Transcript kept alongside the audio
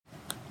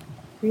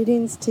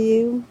Greetings to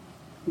you.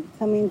 I'm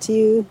coming to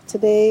you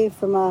today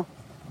from a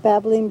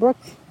babbling brook.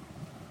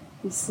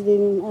 I'm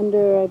sitting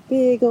under a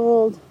big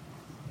old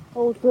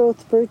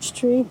growth birch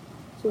tree.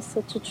 Just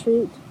such a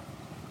treat.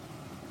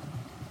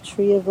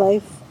 Tree of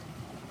life.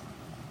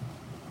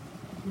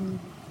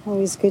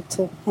 Always good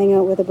to hang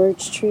out with a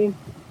birch tree.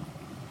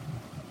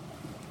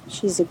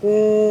 She's a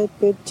good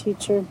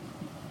teacher.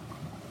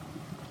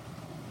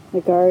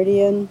 A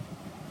guardian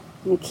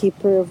and a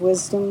keeper of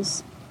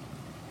wisdoms.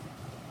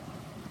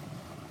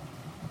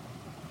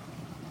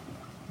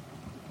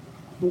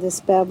 And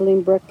this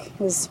babbling brook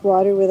is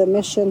water with a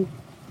mission.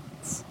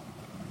 It's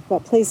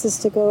got places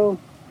to go.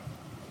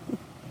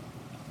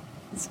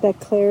 It's got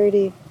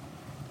clarity.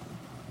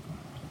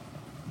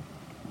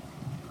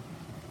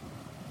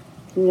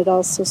 And it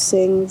also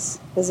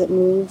sings as it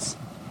moves.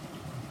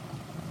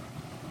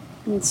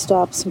 And it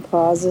stops and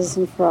pauses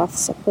and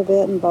froths up a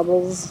bit and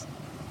bubbles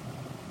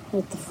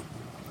with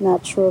the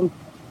natural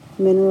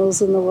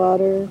minerals in the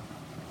water.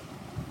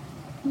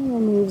 And it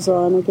moves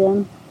on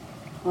again.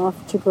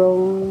 Off to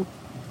grow.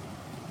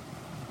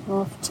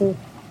 Off to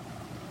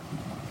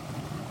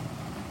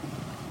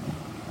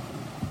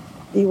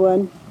be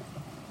one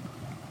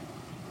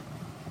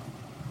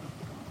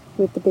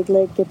with the big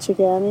lake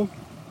Gitchagami.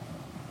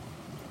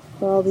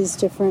 All these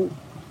different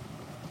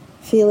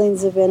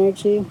feelings of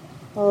energy,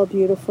 all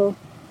beautiful.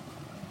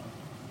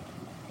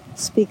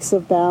 Speaks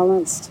of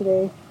balance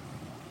today,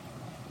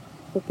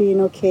 but being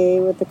okay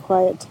with the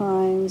quiet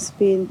times,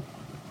 being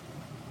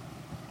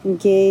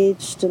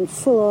engaged and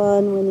full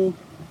on when you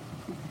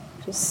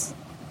just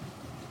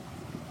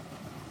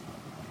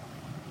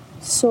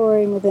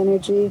soaring with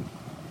energy,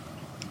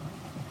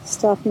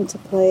 stopping to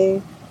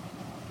play,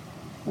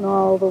 and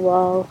all the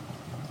while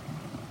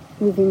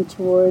moving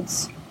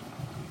towards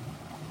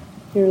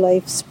your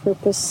life's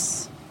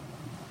purpose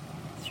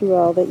through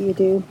all that you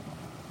do.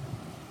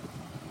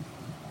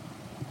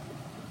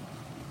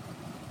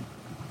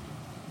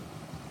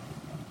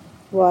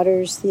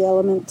 Water's the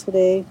element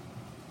today.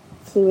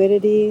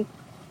 Fluidity,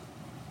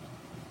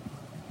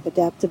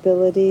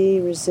 adaptability,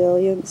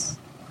 resilience,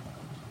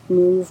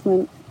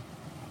 movement,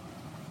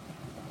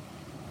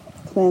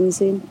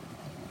 cleansing.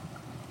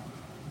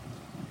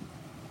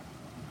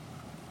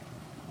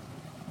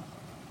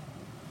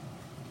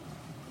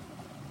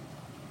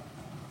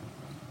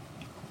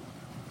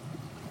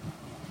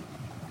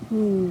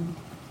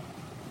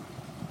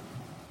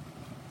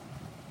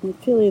 I'm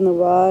feeling the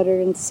water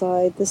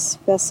inside this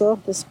vessel,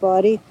 this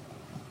body,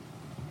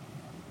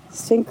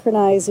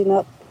 synchronizing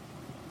up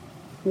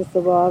with the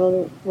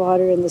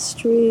water in the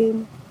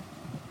stream,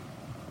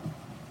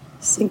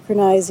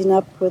 synchronizing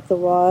up with the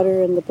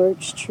water in the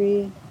birch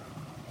tree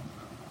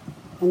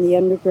and the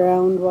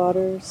underground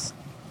waters,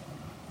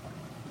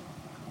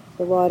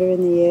 the water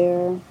in the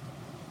air.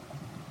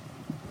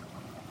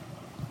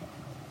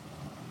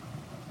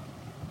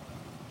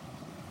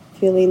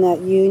 Feeling that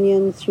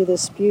union through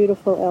this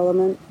beautiful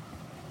element.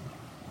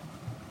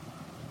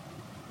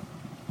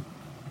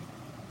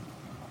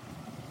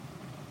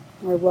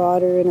 Our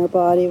water in our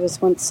body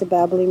was once a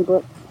babbling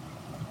brook,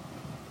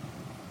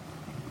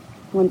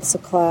 once a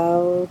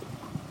cloud,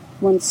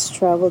 once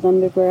traveled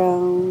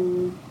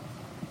underground,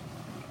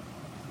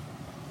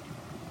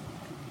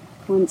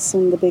 once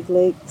in the big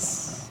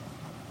lakes,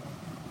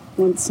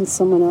 once in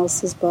someone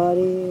else's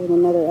body, in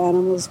another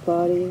animal's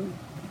body,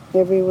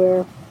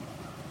 everywhere.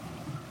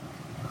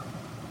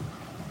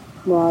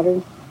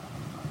 Water.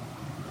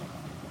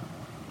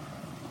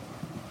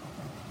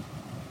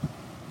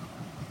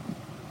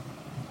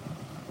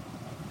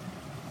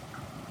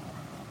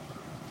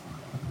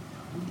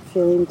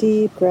 Feeling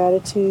deep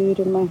gratitude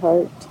in my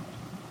heart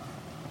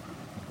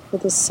for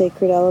this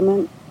sacred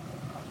element,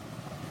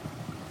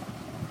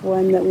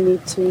 one that we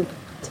need to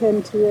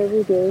tend to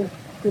every day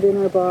within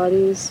our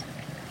bodies,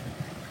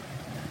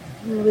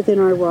 within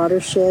our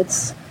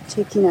watersheds,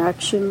 taking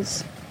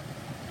actions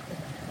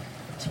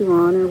to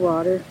honor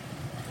water.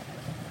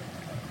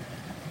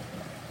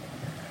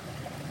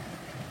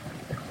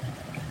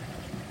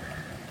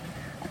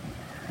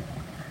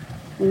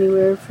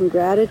 Anywhere from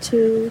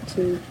gratitude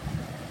to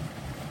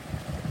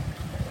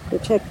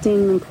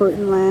protecting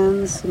important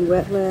lands and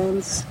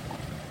wetlands,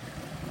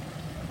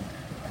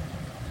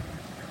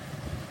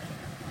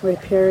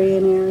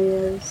 riparian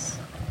areas,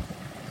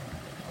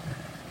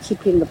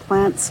 keeping the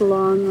plants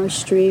along our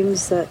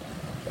streams that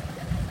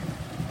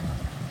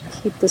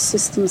keep the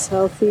systems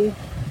healthy,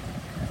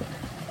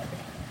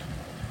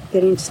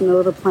 getting to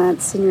know the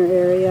plants in your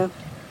area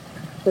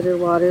that are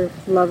water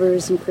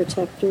lovers and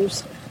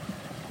protectors.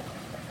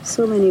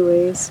 So many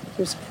ways.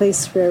 There's a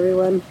place for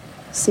everyone.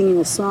 Singing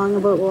a song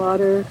about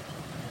water,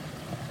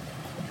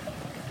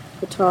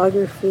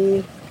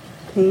 photography,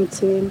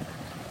 painting,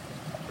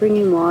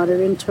 bringing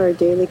water into our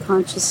daily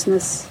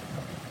consciousness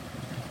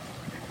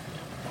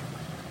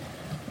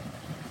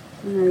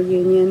and our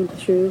union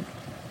through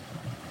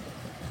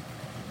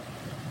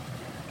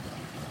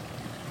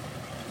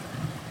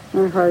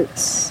our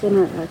hearts and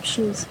our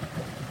actions.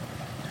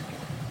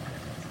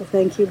 So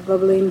thank you,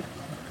 bubbling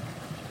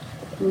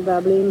and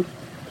babbling.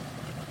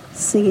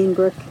 singing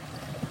brook.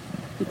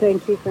 And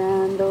thank you,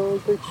 grand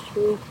old birch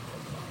tree.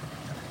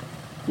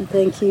 And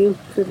thank you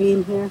for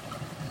being here.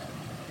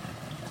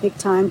 Take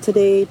time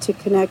today to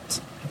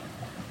connect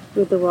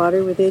with the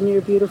water within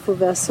your beautiful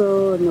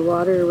vessel and the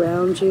water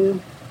around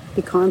you.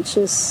 Be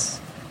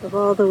conscious of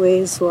all the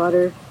ways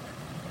water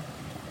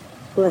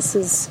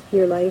blesses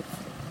your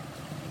life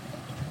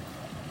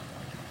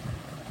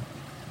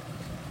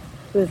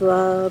with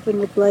love and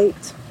with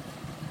light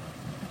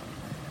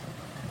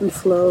and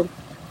flow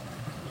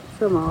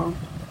from all.